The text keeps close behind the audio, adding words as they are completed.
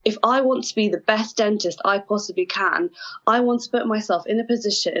if I want to be the best dentist I possibly can, I want to put myself in a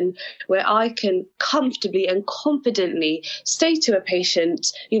position where I can comfortably and confidently say to a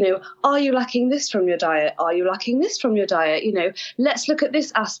patient, are you lacking this from your diet? Are you lacking this from your diet? Let's look at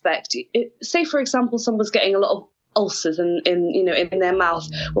this aspect. Say, for example, someone's getting a lot of ulcers in their mouth.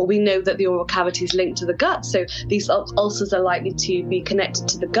 Well, we know that the oral cavity is linked to the gut, so these ulcers are likely to be connected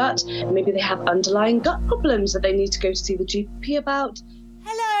to the gut. Maybe they have underlying gut problems that they need to go to see the GP about.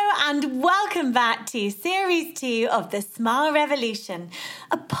 Hello and welcome back to Series 2 of The Smile Revolution,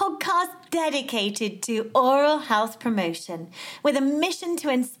 a podcast dedicated to oral health promotion with a mission to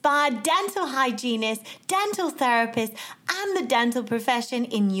inspire dental hygienists, dental therapists and the dental profession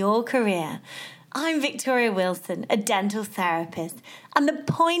in your career. I'm Victoria Wilson, a dental therapist, and the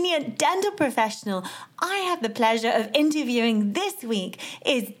poignant dental professional I have the pleasure of interviewing this week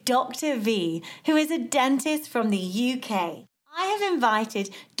is Dr. V, who is a dentist from the UK. I have invited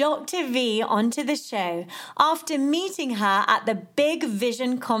Dr. V onto the show after meeting her at the Big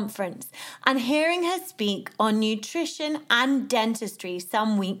Vision Conference and hearing her speak on nutrition and dentistry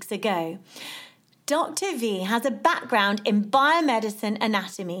some weeks ago. Dr. V has a background in biomedicine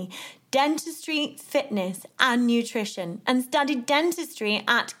anatomy, dentistry, fitness and nutrition, and studied dentistry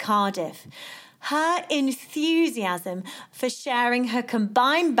at Cardiff. Her enthusiasm for sharing her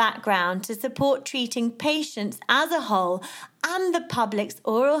combined background to support treating patients as a whole and the public's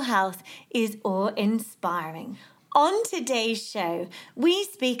oral health is awe-inspiring. On today's show, we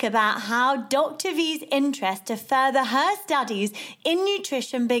speak about how Dr. V's interest to further her studies in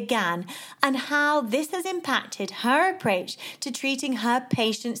nutrition began and how this has impacted her approach to treating her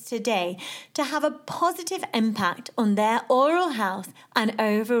patients today to have a positive impact on their oral health and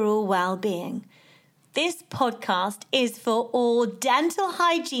overall well-being. This podcast is for all dental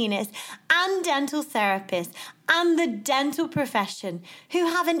hygienists and dental therapists and the dental profession who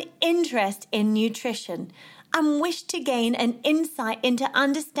have an interest in nutrition and wish to gain an insight into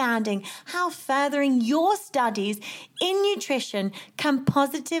understanding how furthering your studies in nutrition can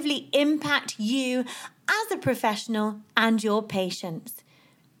positively impact you as a professional and your patients.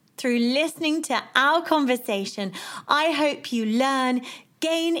 Through listening to our conversation, I hope you learn,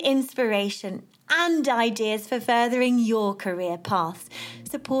 gain inspiration and ideas for furthering your career paths,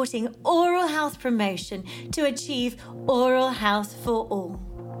 supporting oral health promotion to achieve oral health for all.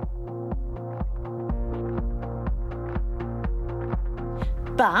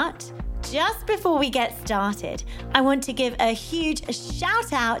 But just before we get started, I want to give a huge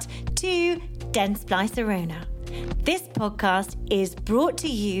shout out to Dentsply Sirona. This podcast is brought to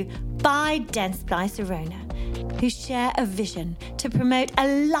you by Dentsply Sirona, who share a vision to promote a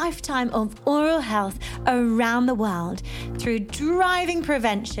lifetime of oral health around the world through driving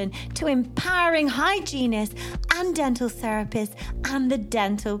prevention to empowering hygienists and dental therapists and the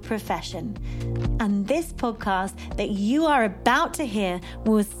dental profession. And this podcast that you are about to hear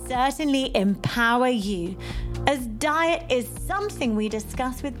will certainly empower you, as diet is something we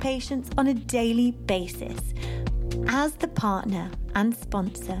discuss with patients on a daily basis. As the partner and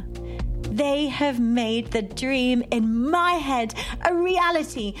sponsor, they have made the dream in my head a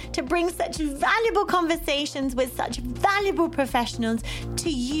reality to bring such valuable conversations with such valuable professionals to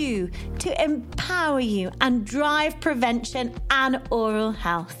you, to empower you and drive prevention and oral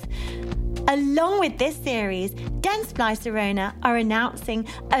health. Along with this series, Dentsply Sirona are announcing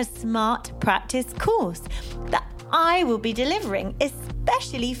a Smart Practice course that I will be delivering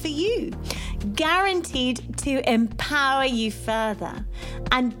especially for you, guaranteed to empower you further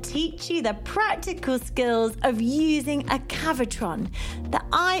and teach you the practical skills of using a Cavitron that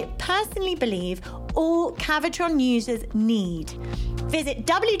I personally believe all Cavitron users need. Visit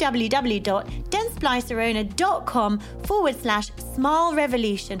www.dentsplySirona.com/Smile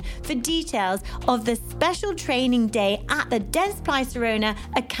Revolution for details of the special training day at the Dentsply Sirona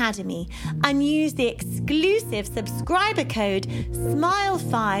Academy and use the exclusive subscriber code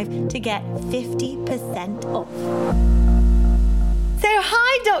SMILE5 to get 50% off. So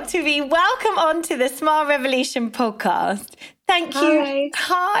hi, Dr. V. Welcome on to the Smile Revolution podcast. Thank you.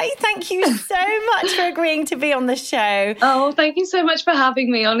 Hi. Thank you so much for agreeing to be on the show. Oh, thank you so much for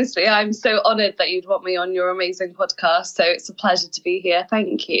having me. Honestly, I'm so honoured that you'd want me on your amazing podcast. So it's a pleasure to be here.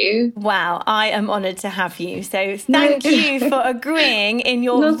 Thank you. Wow, I am honoured to have you. So thank you for agreeing in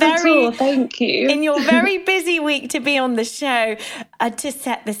your thank you. in your very busy week to be on the show. to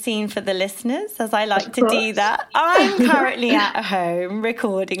set the scene for the listeners, as I like to do that, I'm currently at home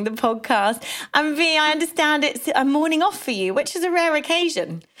recording the podcast. And V, I understand it's a morning off for you, which is a rare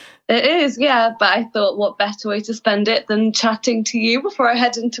occasion. It is, yeah. But I thought, what better way to spend it than chatting to you before I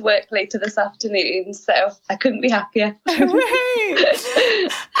head into work later this afternoon. So I couldn't be happier. And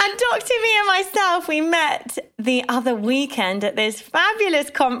Dr. V and myself, we met the other weekend at this fabulous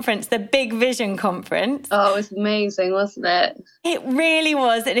conference, the Big Vision Conference. Oh, it was amazing, wasn't it? It really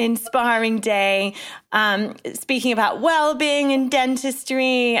was an inspiring day, speaking about well-being and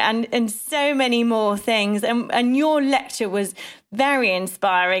dentistry and so many more things. And your lecture was very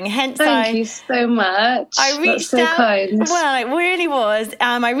inspiring. Hence, Thank you so much. I reached out. Kind. Well, it really was.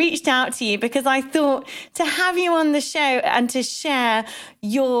 I reached out to you because I thought to have you on the show and to share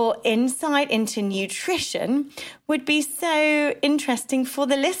your insight into nutrition would be so interesting for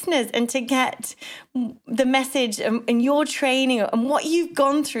the listeners, and to get the message and your training and what you've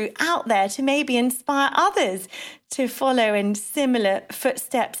gone through out there to maybe inspire others to follow in similar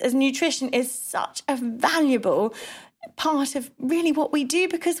footsteps, as nutrition is such a valuable part of really what we do,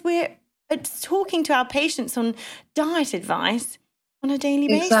 because we're talking to our patients on diet advice on a daily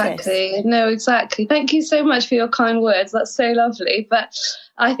basis. Exactly. No, exactly. Thank you so much for your kind words. That's so lovely. But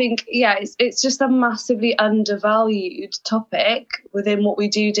I think, yeah, it's just a massively undervalued topic within what we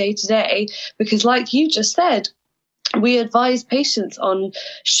do day to day, because like you just said, we advise patients on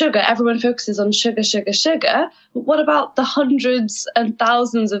sugar. Everyone focuses on sugar, sugar, sugar. But what about the hundreds and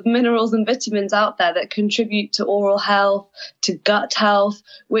thousands of minerals and vitamins out there that contribute to oral health, to gut health,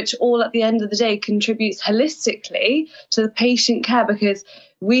 which all at the end of the day contributes holistically to the patient care? Because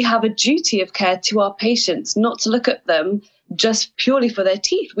we have a duty of care to our patients, not to look at them just purely for their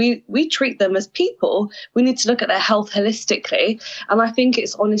teeth. We treat them as people. We need to look at their health holistically. And I think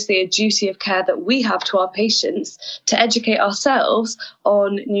it's honestly a duty of care that we have to our patients to educate ourselves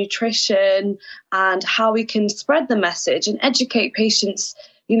on nutrition and how we can spread the message and educate patients,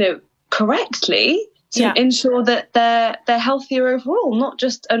 correctly to ensure that they're healthier overall, not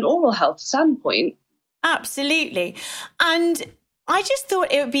just an oral health standpoint. Absolutely. And I just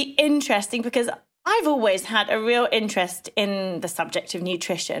thought it would be interesting because I've always had a real interest in the subject of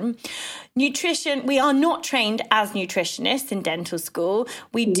nutrition. Nutrition, we are not trained as nutritionists in dental school.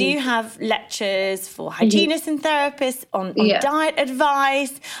 We do have lectures for hygienists and therapists on diet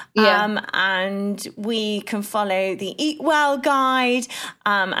advice, and we can follow the Eat Well guide.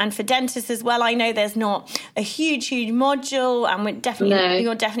 And for dentists as well, I know there's not a huge module, and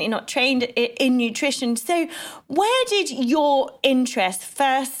you're definitely not trained in nutrition. So where did your interest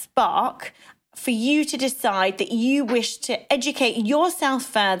first spark for you to decide that you wish to educate yourself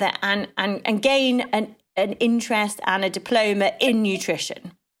further and gain an interest and a diploma in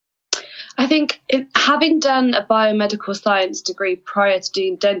nutrition? I think having done a biomedical science degree prior to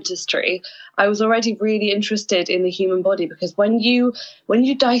doing dentistry, I was already really interested in the human body, because when you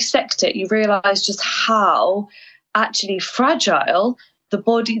dissect it, you realize just how actually fragile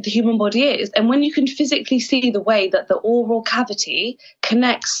the human body is. And when you can physically see the way that the oral cavity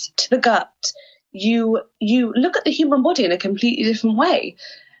connects to the gut, you look at the human body in a completely different way.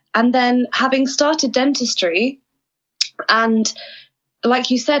 And then having started dentistry, and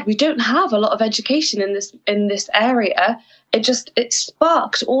like you said, we don't have a lot of education in this area. It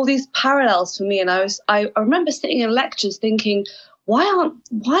sparked all these parallels for me. And I remember sitting in lectures thinking, why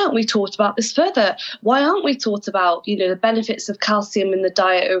aren't we taught about this further? Why aren't we taught about, the benefits of calcium in the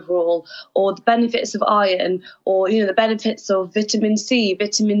diet overall, or the benefits of iron, or, the benefits of vitamin C,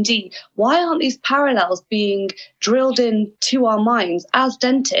 vitamin D? Why aren't these parallels being drilled into our minds as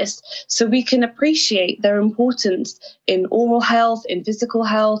dentists so we can appreciate their importance in oral health, in physical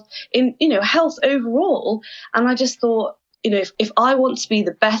health, in, health overall? And I just thought, if I want to be the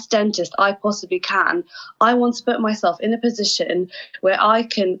best dentist I possibly can, I want to put myself in a position where I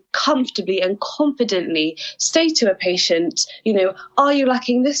can comfortably and confidently say to a patient, are you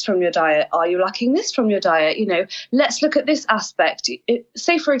lacking this from your diet? Are you lacking this from your diet? Let's look at this aspect.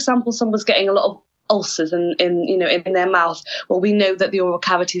 Say, for example, someone's getting a lot of ulcers in their mouth. Well, we know that the oral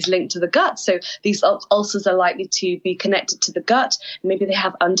cavity is linked to the gut, so these ulcers are likely to be connected to the gut. Maybe they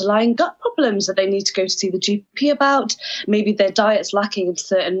have underlying gut problems that they need to go to see the GP about. Maybe their diet's lacking in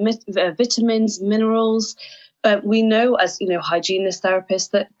certain vitamins, minerals. We know, as hygienist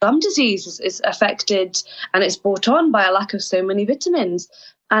therapists, that gum disease is affected, and it's brought on by a lack of so many vitamins.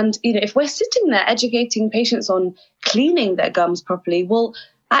 And if we're sitting there educating patients on cleaning their gums properly, well,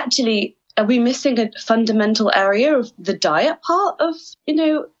 actually, are we missing a fundamental area of the diet part of,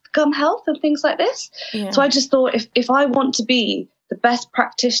 gum health and things like this? Yeah. So I just thought, if I want to be the best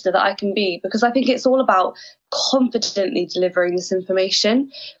practitioner that I can be, because I think it's all about confidently delivering this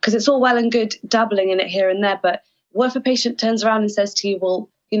information, because it's all well and good dabbling in it here and there, but what if a patient turns around and says to you, well,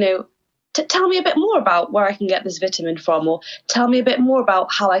 tell me a bit more about where I can get this vitamin from, or tell me a bit more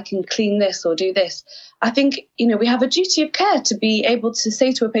about how I can clean this or do this. I think, we have a duty of care to be able to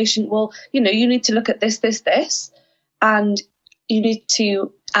say to a patient, well, you need to look at this, and you need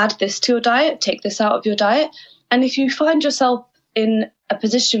to add this to your diet, take this out of your diet. And if you find yourself in a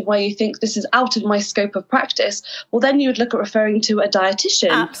position where you think this is out of my scope of practice, well, then you would look at referring to a dietitian.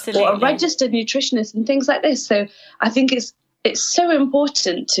 Absolutely. Or a registered nutritionist and things like this. So I think it's so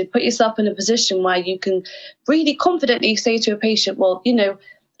important to put yourself in a position where you can really confidently say to a patient, well,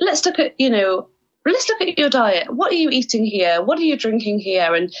 let's look at your diet. What are you eating here? What are you drinking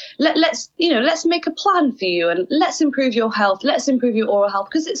here? And let's make a plan for you, and let's improve your health. Let's improve your oral health,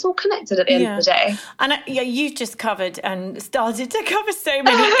 because it's all connected at the end of the day. And you've just covered and started to cover so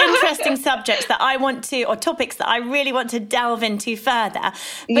many interesting subjects that I want to, or topics that I really want to delve into further.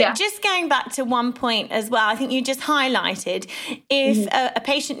 But just going back to one point as well, I think you just highlighted, if a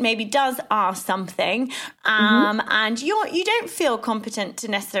patient maybe does ask something, and you don't feel competent to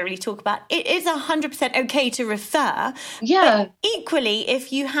necessarily talk about it, is 100% okay to refer. But equally,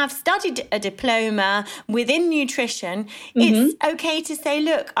 if you have studied a diploma within nutrition, it's okay to say,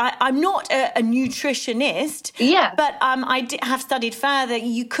 look, I'm not a nutritionist, but I have studied further.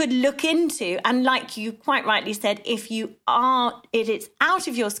 You could look into, and like you quite rightly said, if it's out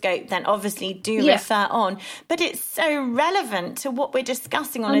of your scope, then obviously do refer on. But it's so relevant to what we're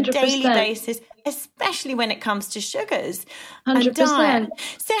discussing on 100%. A daily basis, especially when it comes to sugars 100%. And diet.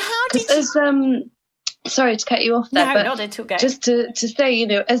 So how did you... sorry to cut you off there, but not at all, just to say,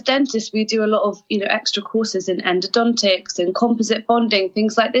 as dentists, we do a lot of, extra courses in endodontics and composite bonding,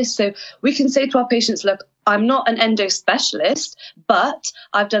 things like this. So we can say to our patients, look, I'm not an endo specialist, but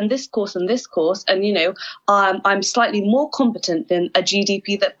I've done this course and this course, and, I'm slightly more competent than a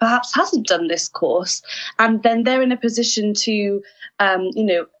GDP that perhaps hasn't done this course. And then they're in a position to,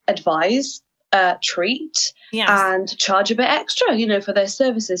 advise, treat, and charge a bit extra, for their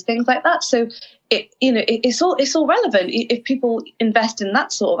services, things like that. So it's all relevant. If people invest in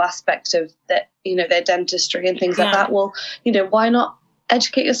that sort of aspect of that, their dentistry and things like that, well, why not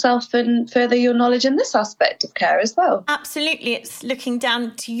educate yourself and further your knowledge in this aspect of care as well? Absolutely. It's looking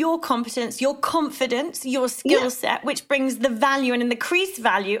down to your competence, your confidence, your skill set, which brings the value and increased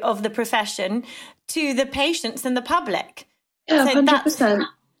value of the profession to the patients and the public. Yeah, so 100%.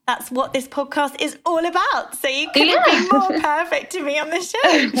 That's what this podcast is all about. So you couldn't be more perfect to be on the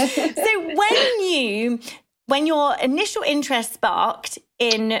show. So when your initial interest sparked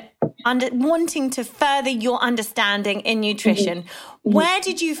in wanting to further your understanding in nutrition, where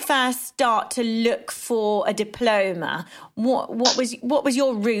did you first start to look for a diploma? What was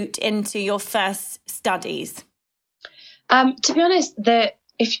your route into your first studies? To be honest,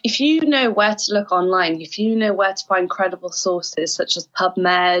 If you know where to look online, if you know where to find credible sources such as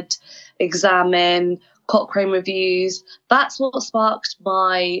PubMed, Examine, Cochrane reviews, that's what sparked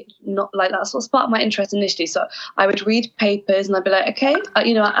my interest initially. So I would read papers and I'd be like, okay,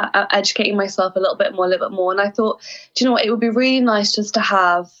 I'm educating myself a little bit more. And I thought, do you know what? It would be really nice just to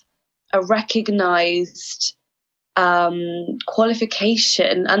have a recognized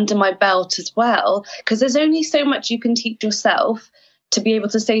qualification under my belt as well, because there's only so much you can teach yourself to be able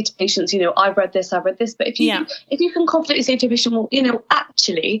to say to patients, I've read this. But if you can confidently say to a patient, well,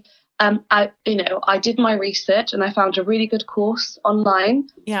 actually, I did my research and I found a really good course online.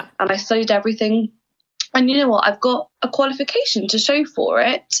 Yeah. And I studied everything. And you know what? I've got a qualification to show for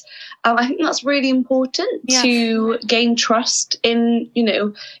it. I think that's really important to gain trust in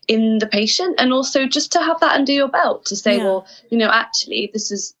the patient, and also just to have that under your belt to say, well, actually,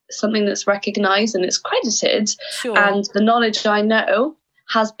 this is something that's recognized and it's credited. Sure. And the knowledge I know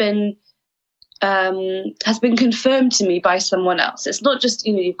has been confirmed to me by someone else. It's not just,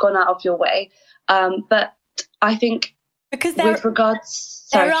 you've gone out of your way. But I think because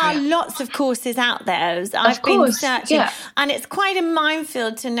there are lots of courses out there. As I've been searching, and it's quite a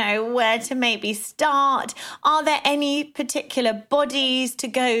minefield to know where to maybe start. Are there any particular bodies to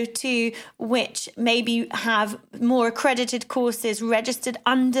go to which maybe have more accredited courses registered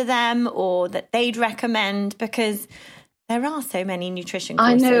under them, or that they'd recommend? Because there are so many nutrition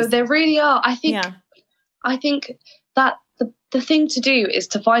courses. I know, there really are. I think that the thing to do is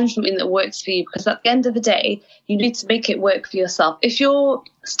to find something that works for you, because at the end of the day, you need to make it work for yourself. If you're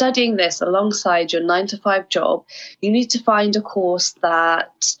studying this alongside your 9-to-5 job, you need to find a course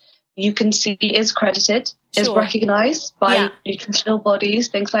that you can see is credited, is recognised by nutritional bodies,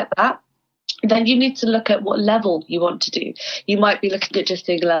 things like that. then you need to look at what level you want to do. You might be looking at just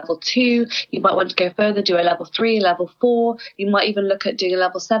doing a level 2. You might want to go further, do a level 3, level 4. You might even look at doing a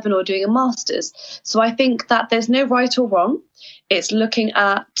level 7 or doing a master's. So I think that there's no right or wrong. It's looking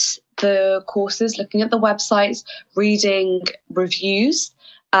at the courses, looking at the websites, reading reviews,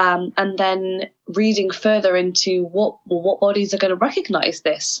 and then reading further into what bodies are going to recognise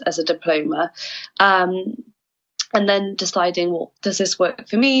this as a diploma. And then deciding, well, does this work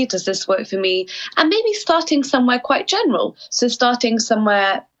for me? Does this work for me? And maybe starting somewhere quite general. So starting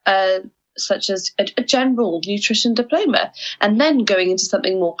somewhere such as a general nutrition diploma, and then going into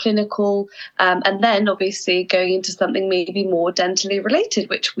something more clinical, and then obviously going into something maybe more dentally related,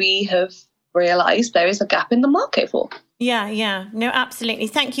 which we have realised there is a gap in the market for. Yeah. No, absolutely.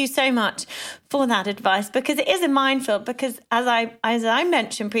 Thank you so much for that advice, because it is a minefield. Because as I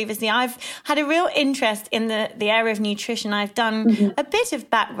mentioned previously, I've had a real interest in the area of nutrition. I've done a bit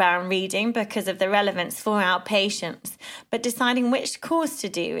of background reading because of the relevance for our patients, but deciding which course to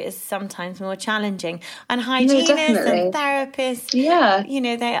do is sometimes more challenging. And hygienists and therapists,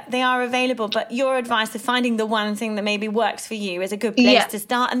 they are available. But your advice of finding the one thing that maybe works for you is a good place to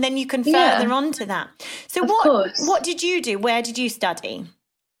start, and then you can further on to that. So what did you do? Where did you study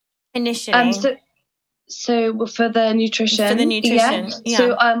initially? So for the nutrition. Yeah.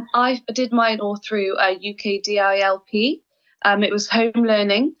 So I did mine all through UKDILP. It was home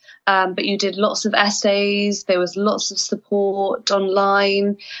learning, but you did lots of essays. There was lots of support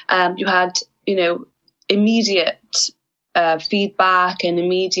online. You had, immediate feedback and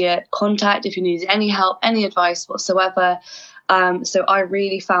immediate contact if you needed any help, any advice whatsoever. So I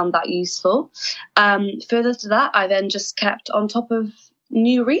really found that useful. Further to that, I then just kept on top of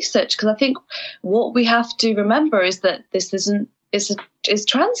new research, because I think what we have to remember is that this is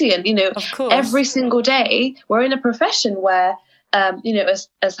transient. Of course. Every single day we're in a profession where,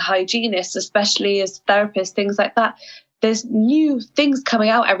 as hygienists, especially as therapists, things like that, there's new things coming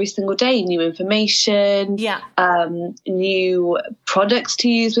out every single day, new information, new products to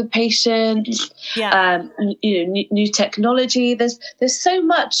use with patients, new technology. There's so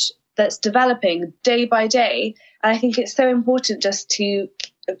much that's developing day by day. And I think it's so important just to,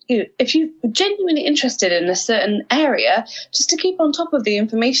 if you're genuinely interested in a certain area, just to keep on top of the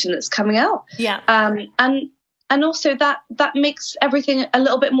information that's coming out. Yeah. And also that makes everything a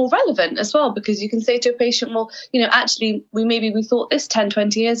little bit more relevant as well, because you can say to a patient, well, actually, we thought this 10,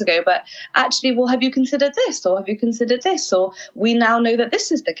 20 years ago, but actually, well, have you considered this? Or have you considered this? Or we now know that this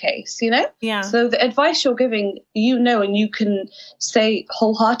is the case, Yeah. So the advice you're giving, and you can say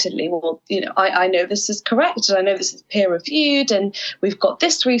wholeheartedly, well, I know this is correct, and I know this is peer reviewed, and we've got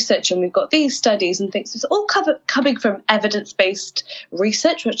this research, and we've got these studies and things. It's all coming from evidence-based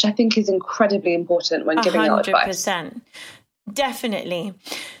research, which I think is incredibly important when giving out advice. 100%. Definitely.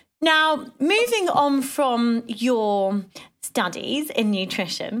 Now, moving on from your studies in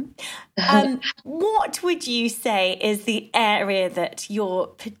nutrition, what would you say is the area that you're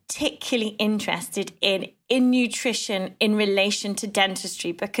particularly interested in nutrition in relation to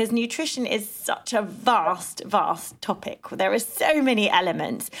dentistry? Because nutrition is such a vast topic. There are so many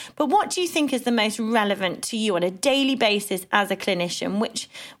elements. But what do you think is the most relevant to you on a daily basis as a clinician?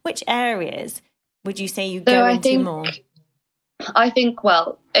 Which areas would you say you go into more? I think,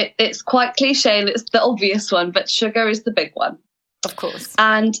 well, it's quite cliche and it's the obvious one, but sugar is the big one. Of course.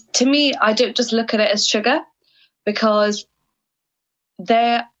 And to me, I don't just look at it as sugar, because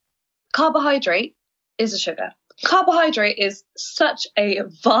carbohydrate is a sugar. Carbohydrate is such a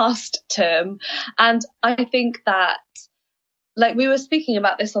vast term. And I think that, like we were speaking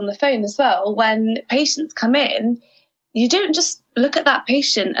about this on the phone as well, when patients come in, you don't just look at that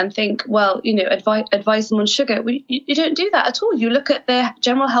patient and think, well, advise them on sugar. You don't do that at all. You look at their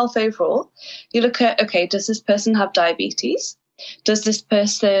general health overall. You look at, okay, does this person have diabetes? Does this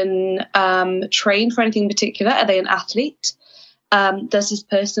person train for anything particular? Are they an athlete? Does this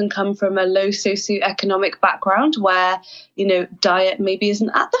person come from a low socioeconomic background where, diet maybe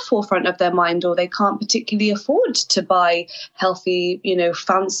isn't at the forefront of their mind, or they can't particularly afford to buy healthy,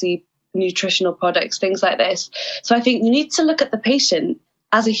 fancy nutritional products, things like this. So I think you need to look at the patient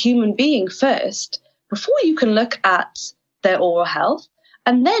as a human being first before you can look at their oral health,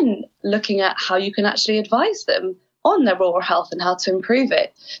 and then looking at how you can actually advise them on their oral health and how to improve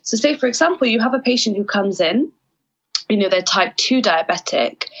it. So say, for example, you have a patient who comes in, they're type 2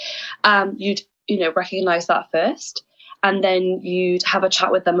 diabetic. You'd, recognize that first. And then you'd have a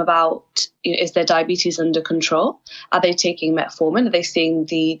chat with them about, is their diabetes under control? Are they taking metformin? Are they seeing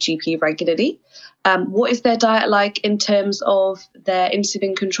the GP regularly? What is their diet like in terms of their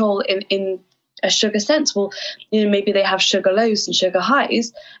insulin control in a sugar sense. Well, maybe they have sugar lows and sugar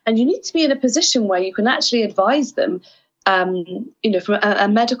highs, and you need to be in a position where you can actually advise them, from a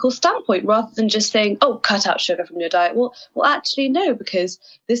medical standpoint, rather than just saying, oh, cut out sugar from your diet. Well, actually, no, because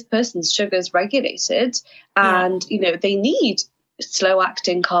this person's sugar is regulated, and, they need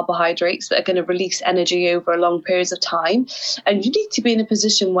slow-acting carbohydrates that are going to release energy over a long periods of time. And you need to be in a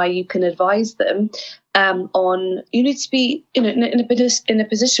position where you can advise them you need to be in a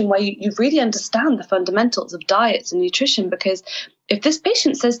position where you really understand the fundamentals of diets and nutrition. Because if this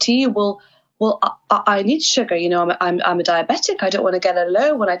patient says to you, well, I need sugar, I'm a diabetic, I don't want to get a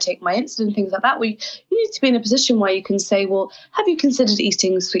low when I take my insulin, things like that. You need to be in a position where you can say, well, have you considered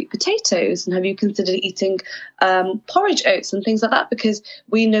eating sweet potatoes, and have you considered eating porridge oats and things like that? Because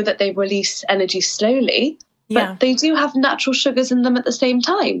we know that they release energy slowly, but they do have natural sugars in them at the same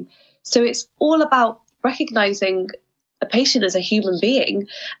time. So it's all about recognizing a patient as a human being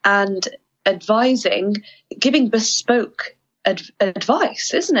and advising, giving bespoke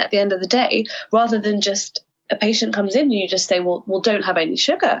advice, isn't it, at the end of the day, rather than just a patient comes in and you just say, well, don't have any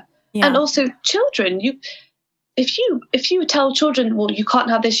sugar. And also children, if you tell children, well, you can't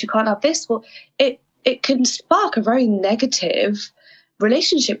have this, well, it can spark a very negative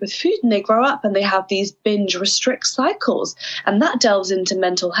relationship with food, and they grow up and they have these binge restrict cycles, and that delves into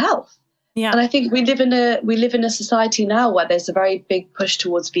mental health. And I think we live in a society now where there's a very big push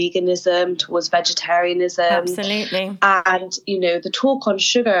towards veganism, towards vegetarianism. Absolutely. And, the talk on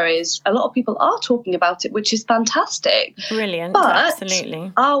sugar is, a lot of people are talking about it, which is fantastic. Brilliant. But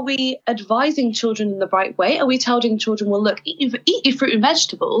absolutely. Are we advising children in the right way? Are we telling children, well, look, eat your fruit and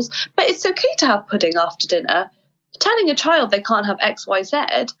vegetables, but it's okay to have pudding after dinner? Telling a child they can't have X, Y, Z,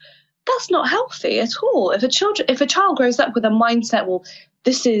 that's not healthy at all. If a child grows up with a mindset, well,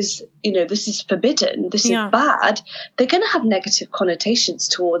 this is forbidden, this is bad, they're going to have negative connotations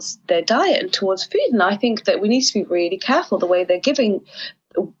towards their diet and towards food. And I think that we need to be really careful the way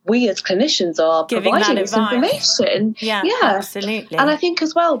we as clinicians are giving providing this information. Yeah, absolutely. And I think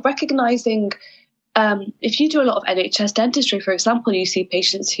as well, recognizing, if you do a lot of NHS dentistry, for example, you see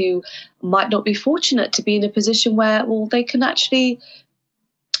patients who might not be fortunate to be in a position where, well, they can actually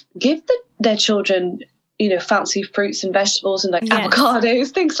give their children fancy fruits and vegetables and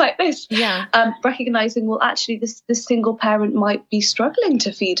avocados, things like this. Recognizing, well, actually this single parent might be struggling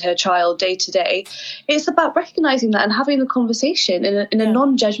to feed her child day to day. It's about recognizing that and having the conversation in a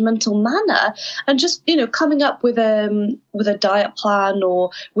non-judgmental manner, and just coming up with a diet plan or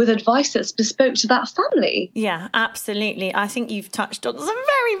with advice that's bespoke to that family. Yeah, absolutely. I think you've touched on some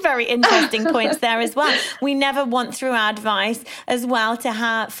very, very interesting points there as well. We never want, through our advice as well,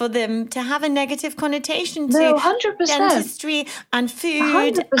 for them to have a negative connotation to 100%. dentistry and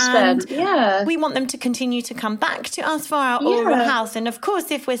food. 100%, and we want them to continue to come back to us for our oral health. And of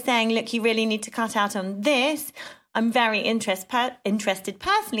course, if we're saying, look, you really need to cut out on this, I'm very interested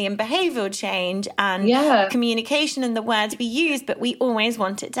personally in behavioural change and communication and the words we use, but we always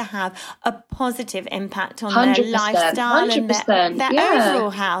want it to have a positive impact on their lifestyle 100%, and their overall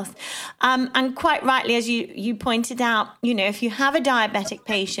health. And quite rightly, as you pointed out, if you have a diabetic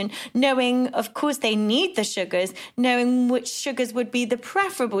patient, knowing, of course, they need the sugars, knowing which sugars would be the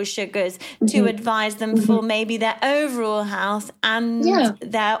preferable sugars to advise them for maybe their overall health and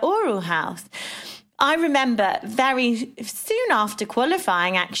their oral health. I remember very soon after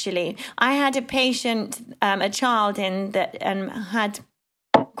qualifying, actually, I had a patient, a child in that had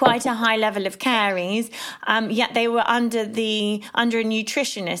quite a high level of caries, yet they were under a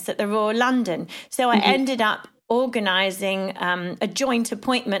nutritionist at the Royal London. So I ended up organising a joint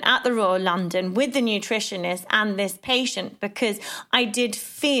appointment at the Royal London with the nutritionist and this patient, because I did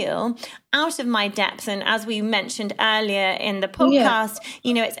feel out of my depth. And as we mentioned earlier in the podcast,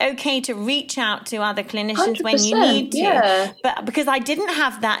 it's okay to reach out to other clinicians when you need to. But because I didn't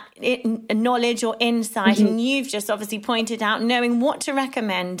have that knowledge or insight, and you've just obviously pointed out knowing what to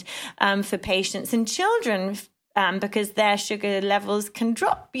recommend for patients and children, because their sugar levels can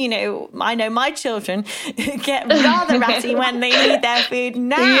drop. I know my children get rather ratty when they need their food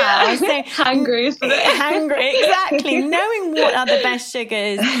now. So, hungry, exactly. Knowing what are the best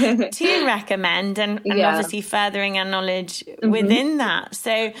sugars to recommend, and obviously furthering our knowledge within that.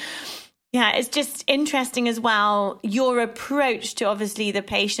 So, yeah, it's just interesting as well, your approach to obviously the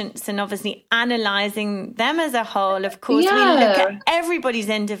patients and obviously analysing them as a whole. Of course, we look at everybody's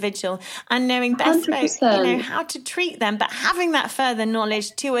individual and knowing best how to treat them, but having that further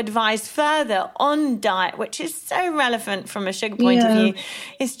knowledge to advise further on diet, which is so relevant from a sugar point of view,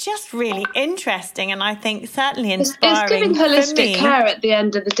 is just really interesting, and I think certainly inspiring. It's giving holistic care at the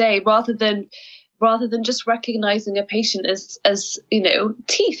end of the day, rather than rather than just recognizing a patient as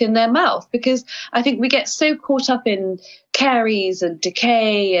teeth in their mouth. Because I think we get so caught up in caries and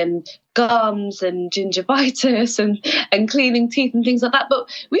decay and gums and gingivitis and cleaning teeth and things like that, but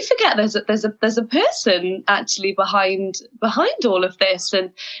we forget there's a person actually behind all of this,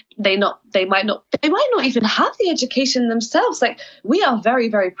 and they might not even have the education themselves. Like, we are very,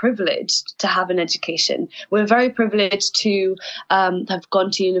 very privileged to have an education. We're very privileged to have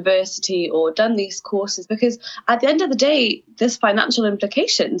gone to university or done these courses, because at the end of the day, there's financial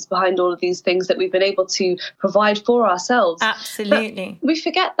implications behind all of these things that we've been able to provide for ourselves. Absolutely. But we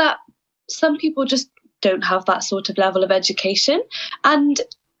forget that some people just don't have that sort of level of education, and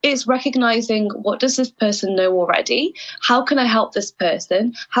it's recognizing, what does this person know already? How can I help this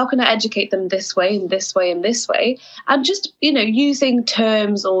person? How can I educate them this way and this way and this way? And just, using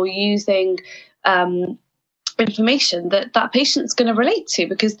terms or using information that patient's going to relate to,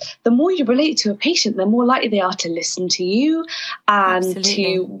 because the more you relate to a patient, the more likely they are to listen to you and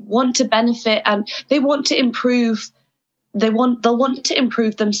Absolutely. to want to benefit, and they want to improve. They'll want to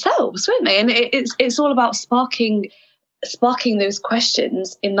improve themselves, won't they? And it's all about sparking those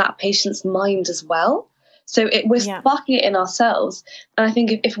questions in that patient's mind as well. So we're sparking it in ourselves. And I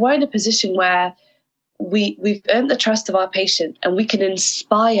think if we're in a position where we've earned the trust of our patient and we can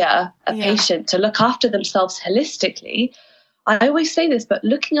inspire a patient to look after themselves holistically, I always say this, but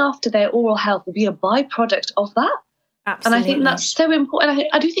looking after their oral health will be a byproduct of that. Absolutely. And I think that's so important.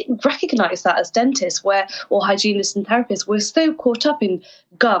 I do think recognise that as dentists, or hygienists and therapists, we're so caught up in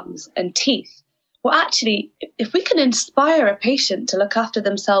gums and teeth. Well, actually, if we can inspire a patient to look after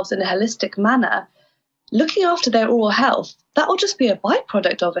themselves in a holistic manner, looking after their oral health, that will just be a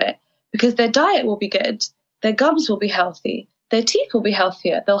byproduct of it, because their diet will be good, their gums will be healthy, their teeth will be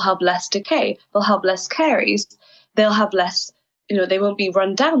healthier, they'll have less decay, they'll have less caries, they'll have less, they won't be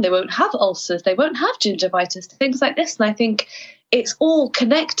run down, they won't have ulcers, they won't have gingivitis, things like this. And I think it's all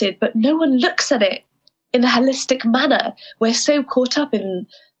connected, but no one looks at it in a holistic manner. We're so caught up in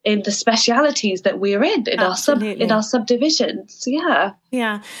the specialities that we're in our subdivisions.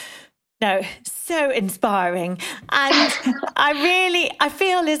 Yeah. No, so inspiring. And I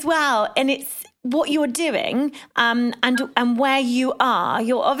feel as well, and it's what you're doing and where you are,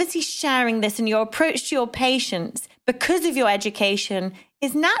 you're obviously sharing this, and your approach to your patients, because of your education,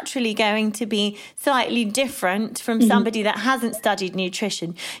 is naturally going to be slightly different from somebody that hasn't studied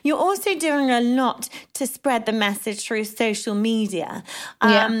nutrition. You're also doing a lot to spread the message through social media.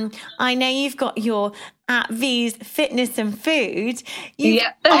 I know you've got your @V's Fitness and Food. You've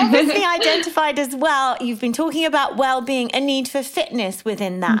obviously identified as well, you've been talking about well-being, a need for fitness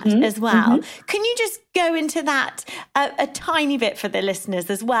within that as well. Can you just go into that a tiny bit for the listeners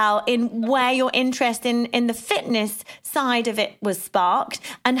as well, in where your interest in the fitness side of it was sparked,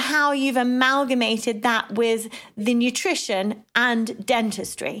 and how you've amalgamated that with the nutrition and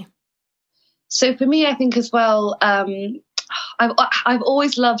dentistry? So for me, I think as well, I've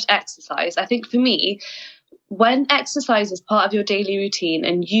always loved exercise. I think for me, when exercise is part of your daily routine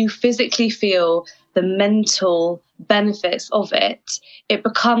and you physically feel the mental benefits of it, it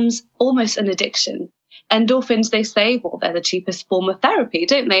becomes almost an addiction. Endorphins, they say, well, they're the cheapest form of therapy,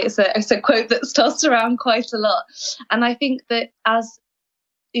 don't they? It's a quote that's tossed around quite a lot. And I think that as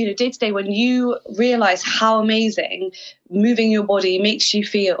day to day, when you realize how amazing moving your body makes you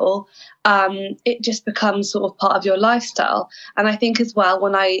feel, it just becomes sort of part of your lifestyle. And I think as well,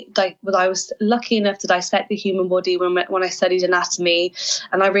 when I was lucky enough to dissect the human body when I studied anatomy,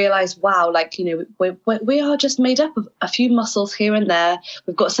 and I realized, wow, we are just made up of a few muscles here and there.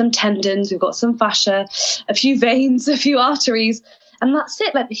 We've got some tendons, we've got some fascia, a few veins, a few arteries, and that's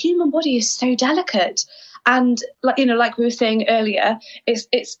it. Like, the human body is so delicate. And like we were saying earlier,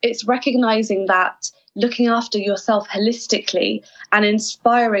 it's recognizing that looking after yourself holistically and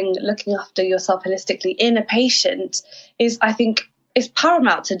inspiring looking after yourself holistically in a patient is, I think, is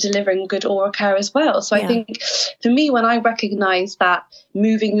paramount to delivering good oral care as well. So I think for me, when I recognize that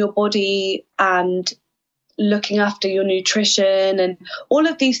moving your body and looking after your nutrition and all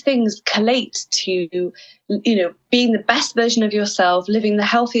of these things collate to, being the best version of yourself, living the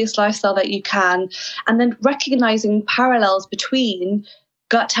healthiest lifestyle that you can, and then recognizing parallels between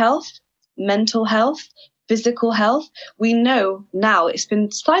gut health, mental health, physical health. We know now, it's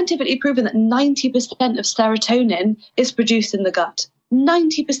been scientifically proven that 90% of serotonin is produced in the gut.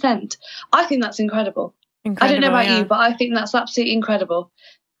 90%. I think that's incredible. I don't know about you, but I think that's absolutely incredible.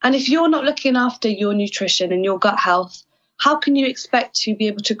 And if you're not looking after your nutrition and your gut health, how can you expect to be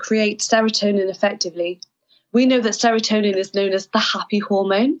able to create serotonin effectively? We know that serotonin is known as the happy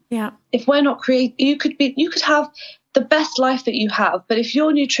hormone. Yeah. If we're not you could have the best life that you have, but if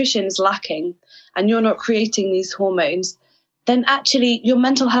your nutrition is lacking and you're not creating these hormones, then actually your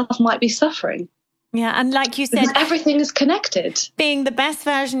mental health might be suffering. Yeah, and like you said, because everything is connected. Being the best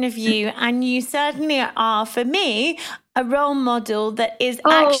version of you, and you certainly are, for me, a role model that is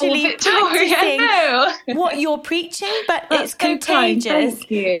actually practicing what you're preaching, but it's contagious.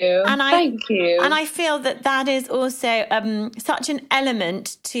 Thank you. Thank you. And I feel that is also such an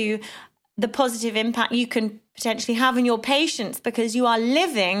element to the positive impact you can potentially have on your patients, because you are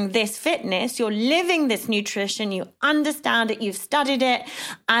living this fitness, you're living this nutrition, you understand it, you've studied it,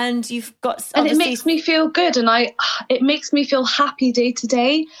 and you've got... And it makes me feel good, and it makes me feel happy day to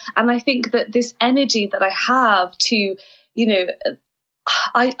day. And I think that this energy that I have to,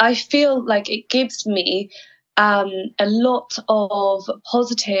 I feel like it gives me a lot of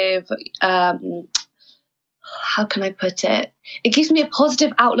positive... how can I put it? It gives me a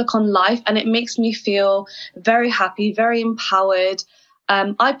positive outlook on life, and it makes me feel very happy, very empowered.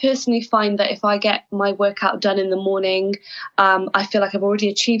 I personally find that if I get my workout done in the morning, I feel like I've already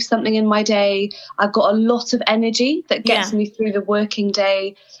achieved something in my day. I've got a lot of energy that gets me through the working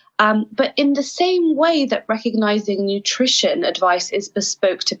day. But in the same way that recognizing nutrition advice is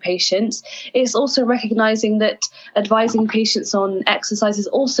bespoke to patients, it's also recognizing that advising patients on exercise is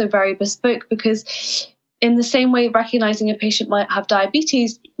also very bespoke, because in the same way recognizing a patient might have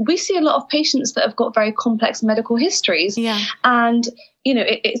diabetes, we see a lot of patients that have got very complex medical histories. Yeah. And,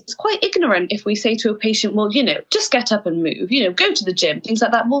 it's quite ignorant if we say to a patient, well, just get up and move, go to the gym, things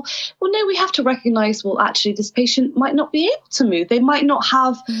like that. Well, no, we have to recognize, well, actually, this patient might not be able to move. They might not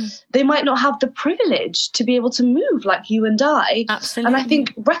have the privilege to be able to move like you and I. Absolutely. And I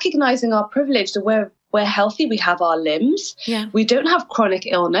think recognizing our privilege, that we're healthy, we have our limbs, we don't have chronic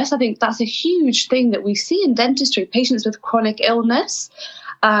illness. I think that's a huge thing that we see in dentistry, patients with chronic illness,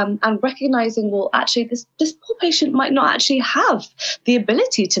 and recognizing, well, actually, this poor patient might not actually have the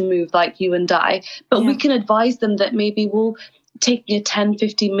ability to move like you and I, but we can advise them that maybe we'll taking a 10,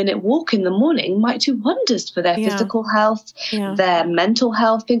 15-minute walk in the morning might do wonders for their physical health, their mental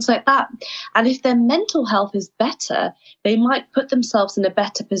health, things like that. And if their mental health is better, they might put themselves in a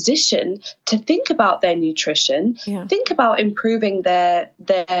better position to think about their nutrition, think about improving their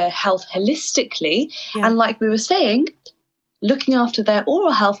health holistically. And like we were saying, looking after their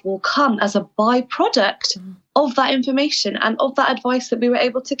oral health will come as a byproduct of that information and of that advice that we were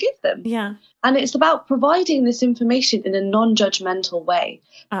able to give them. Yeah. And it's about providing this information in a non-judgmental way.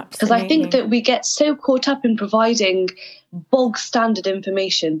 Absolutely. Because I think that we get so caught up in providing bog standard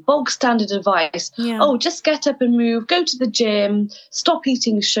information, bog standard advice. Oh, just get up and move, go to the gym, stop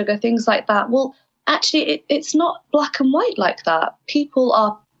eating sugar, things like that. Well, actually, it's not black and white like that. People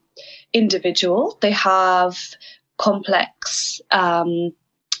are individual. They have complex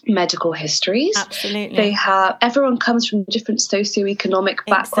medical histories. Absolutely. Everyone comes from different socioeconomic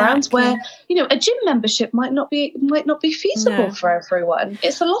backgrounds where, a gym membership might not be feasible for everyone.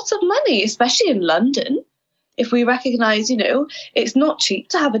 It's a lot of money, especially in London. If we recognise, it's not cheap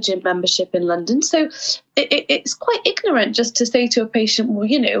to have a gym membership in London. So it's quite ignorant just to say to a patient,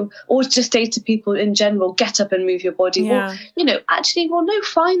 well, or just say to people in general, get up and move your body. Well, no,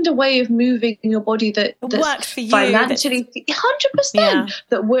 find a way of moving your body that works for you. Financially, 100%,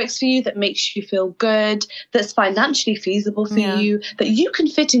 that works for you, that makes you feel good, that's financially feasible for you, that you can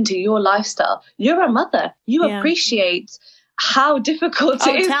fit into your lifestyle. You're a mother. You appreciate how difficult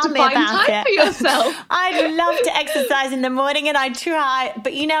it is to find time for yourself. I'd love to exercise in the morning, and I try,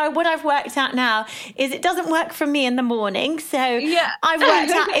 but what I've worked out now is it doesn't work for me in the morning. So I've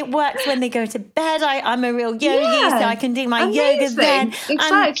worked out it works when they go to bed. I'm a real yogi, so I can do my yoga then.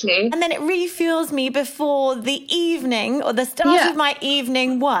 Exactly. And then it refuels me before the evening or the start of my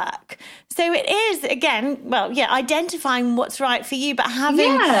evening work. So it is, again, identifying what's right for you, but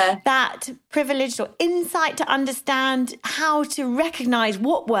having that privilege or insight to understand how to recognize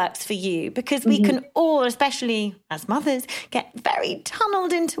what works for you, because we can all, especially as mothers, get very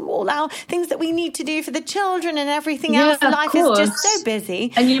tunneled into all our things that we need to do for the children and everything else. Life is just so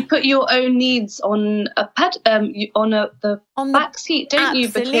busy. And you put your own needs on the back seat, don't you?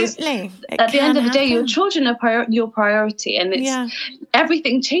 Because at the end of the day, your children are your priority, and it's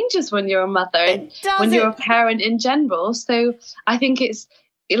everything changes when you're a mother and when you're a parent in general. So I think it's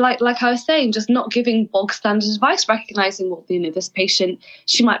like I was saying, just not giving bog standard advice, recognizing, well, this patient,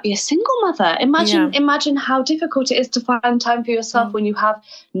 she might be a single mother. Imagine how difficult it is to find time for yourself when you have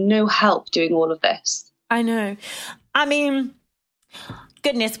no help doing all of this. I know. I mean,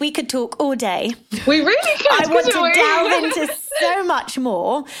 goodness, we could talk all day. We really could. I want to delve into so much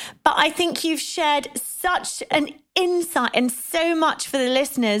more, but I think you've shared such an insight and so much for the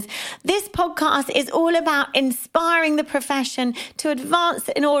listeners. This podcast is all about inspiring the profession to advance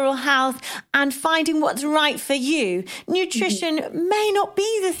in oral health and finding what's right for you. Nutrition may not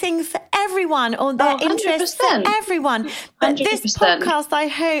be the thing for everyone or their interest for everyone, but 100%. This podcast, I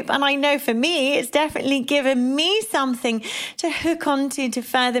hope, and I know for me, it's definitely given me something to hook onto to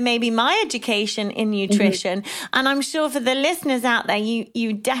further maybe my education in nutrition. And I'm sure for the listeners out there,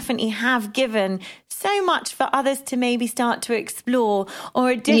 you definitely have given so much for others to maybe start to explore,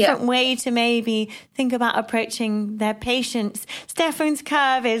 or a different way to maybe think about approaching their patients. Stephane's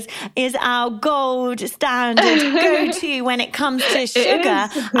Curve is our gold standard go-to when it comes to sugar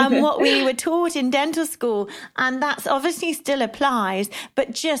and what we were taught in dental school. And that's obviously still applies,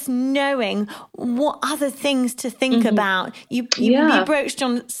 but just knowing what other things to think about. You broached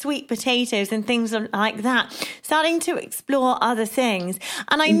on sweet potatoes and things like that, starting to explore other things.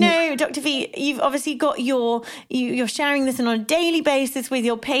 And I know, Dr. V, you've obviously got you're sharing this on a daily basis with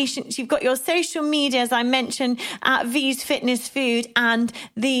your patients. You've got your social media, as I mentioned, at V's Fitness Food and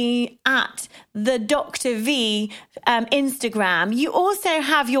at the Dr. V Instagram. You also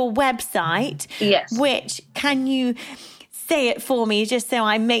have your website, which, can you say it for me just so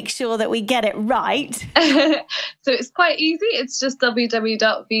I make sure that we get it right? So it's quite easy. It's just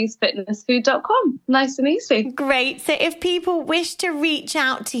www.vsfitnessfood.com. Nice and easy. Great. So if people wish to reach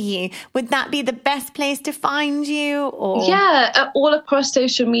out to you, would that be the best place to find you? Or all across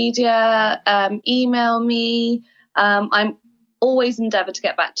social media. Email me. I'm always endeavour to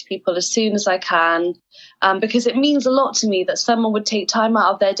get back to people as soon as I can, because it means a lot to me that someone would take time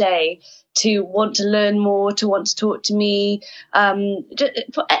out of their day to want to learn more, to want to talk to me,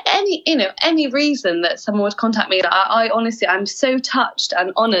 for any reason that someone would contact me. I honestly, I'm so touched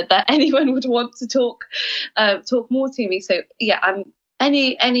and honoured that anyone would want to talk more to me. So I'm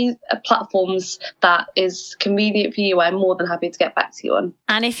any platforms that is convenient for you, I'm more than happy to get back to you on.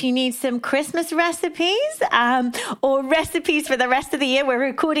 And if you need some Christmas recipes or recipes for the rest of the year, we're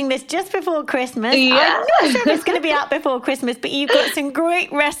recording this just before Christmas. I'm not sure if it's going to be out before Christmas, but you've got some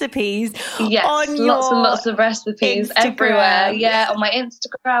great recipes on your lots and lots of recipes Instagram. Everywhere. Yeah, on my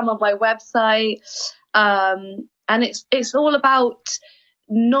Instagram, on my website. And it's all about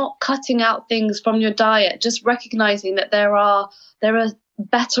not cutting out things from your diet, just recognizing that there are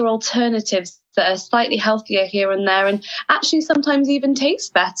better alternatives that are slightly healthier here and there, and actually sometimes even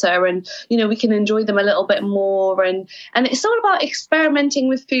taste better, and we can enjoy them a little bit more, and it's all about experimenting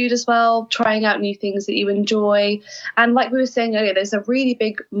with food as well, trying out new things that you enjoy. And like we were saying earlier, there's a really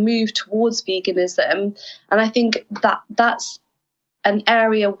big move towards veganism, and I think that's an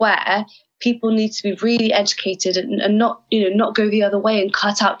area where people need to be really educated and not go the other way and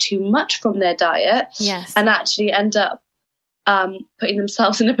cut out too much from their diet, and actually end up putting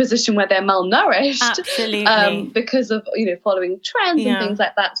themselves in a position where they're malnourished. Absolutely. Because of following trends and things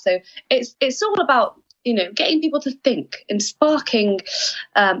like that. So it's all about getting people to think and sparking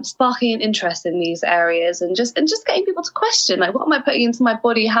an interest in these areas, and just getting people to question, like, what am I putting into my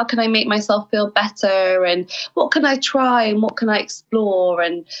body? How can I make myself feel better? And what can I try? And what can I explore?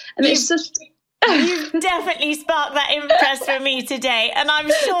 And it's just... You've definitely sparked that interest for me today, and I'm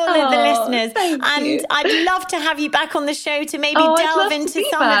sure that the listeners. And I'd love to have you back on the show to maybe delve into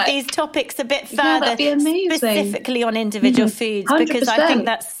some of these topics a bit further, specifically on individual foods, 100%. Because I think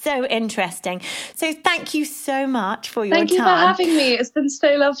that's so interesting. So thank you so much for your time. Thank you for having me. It's been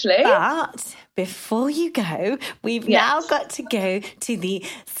so lovely. But before you go, we've now got to go to the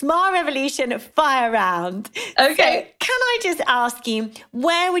Smile Revolution Fire Round. Okay. So can I just ask you,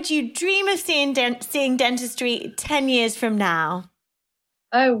 where would you dream of seeing dentistry 10 years from now?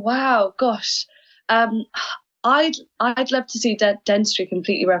 Oh, wow. Gosh. I'd love to see dentistry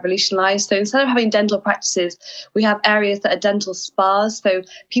completely revolutionised. So instead of having dental practices, we have areas that are dental spas. So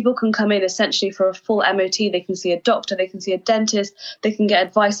people can come in essentially for a full MOT. They can see a doctor, they can see a dentist, they can get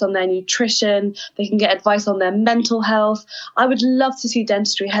advice on their nutrition, they can get advice on their mental health. I would love to see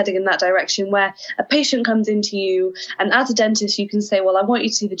dentistry heading in that direction, where a patient comes into you, and as a dentist, you can say, well, I want you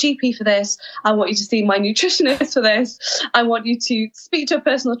to see the GP for this. I want you to see my nutritionist for this. I want you to speak to a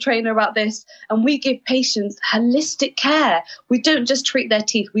personal trainer about this. And we give patients holistic care. We don't just treat their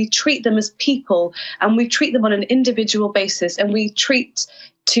teeth, we treat them as people, and we treat them on an individual basis, and we treat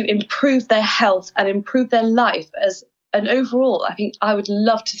to improve their health and improve their life as an overall. I think I would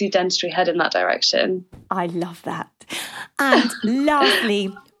love to see dentistry head in that direction. I love that. And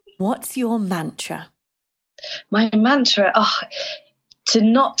lastly, what's your mantra? My mantra, to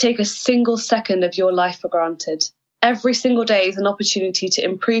not take a single second of your life for granted. Every single day is an opportunity to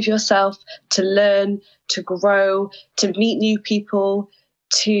improve yourself, to learn, to grow, to meet new people,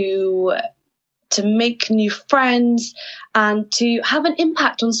 to to make new friends, and to have an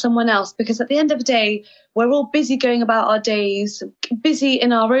impact on someone else. Because at the end of the day, we're all busy going about our days, busy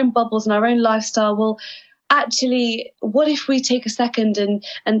in our own bubbles and our own lifestyle. Well, actually, what if we take a second and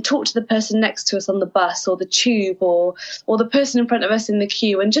talk to the person next to us on the bus or the tube or the person in front of us in the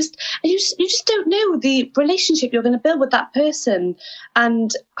queue, and you just don't know the relationship you're going to build with that person.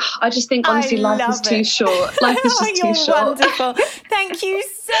 And I just think, honestly, life is too short. Life is just too short. Wonderful. Thank you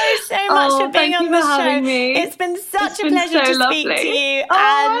so much for being on the show. Me. It's been such a pleasure to speak to you. And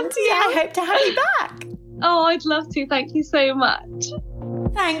I hope to have you back. Oh, I'd love to. Thank you so much.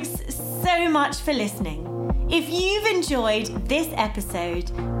 Thanks so much for listening. If you've enjoyed this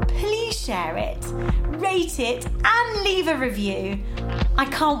episode, please share it, rate it, and leave a review. I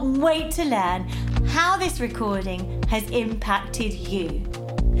can't wait to learn how this recording has impacted you.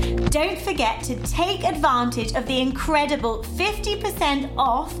 Don't forget to take advantage of the incredible 50%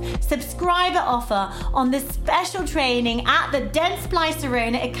 off subscriber offer on the special training at the Dentsply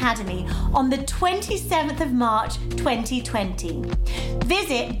Sirona Academy on the 27th of March 2020.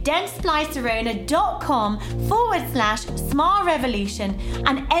 Visit dentsplyserona.com/Smile Revolution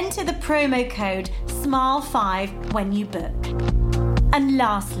and enter the promo code SMILE5 when you book. And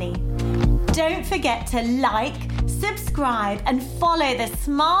lastly, don't forget to like, subscribe and follow the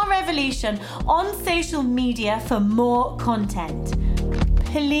Smile Revolution on social media for more content.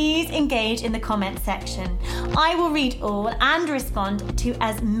 Please engage in the comment section. I will read all and respond to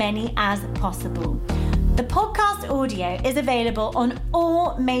as many as possible. The podcast audio is available on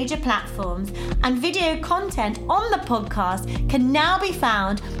all major platforms, and video content on the podcast can now be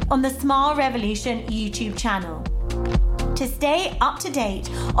found on the Smile Revolution YouTube channel. To stay up to date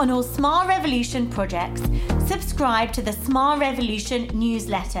on all Smile Revolution projects, subscribe to the Smile Revolution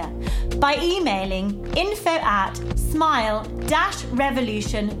newsletter by emailing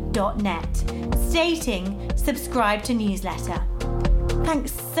info@smile-revolution.net stating subscribe to newsletter.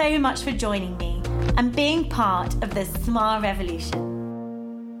 Thanks so much for joining me and being part of the Smile Revolution.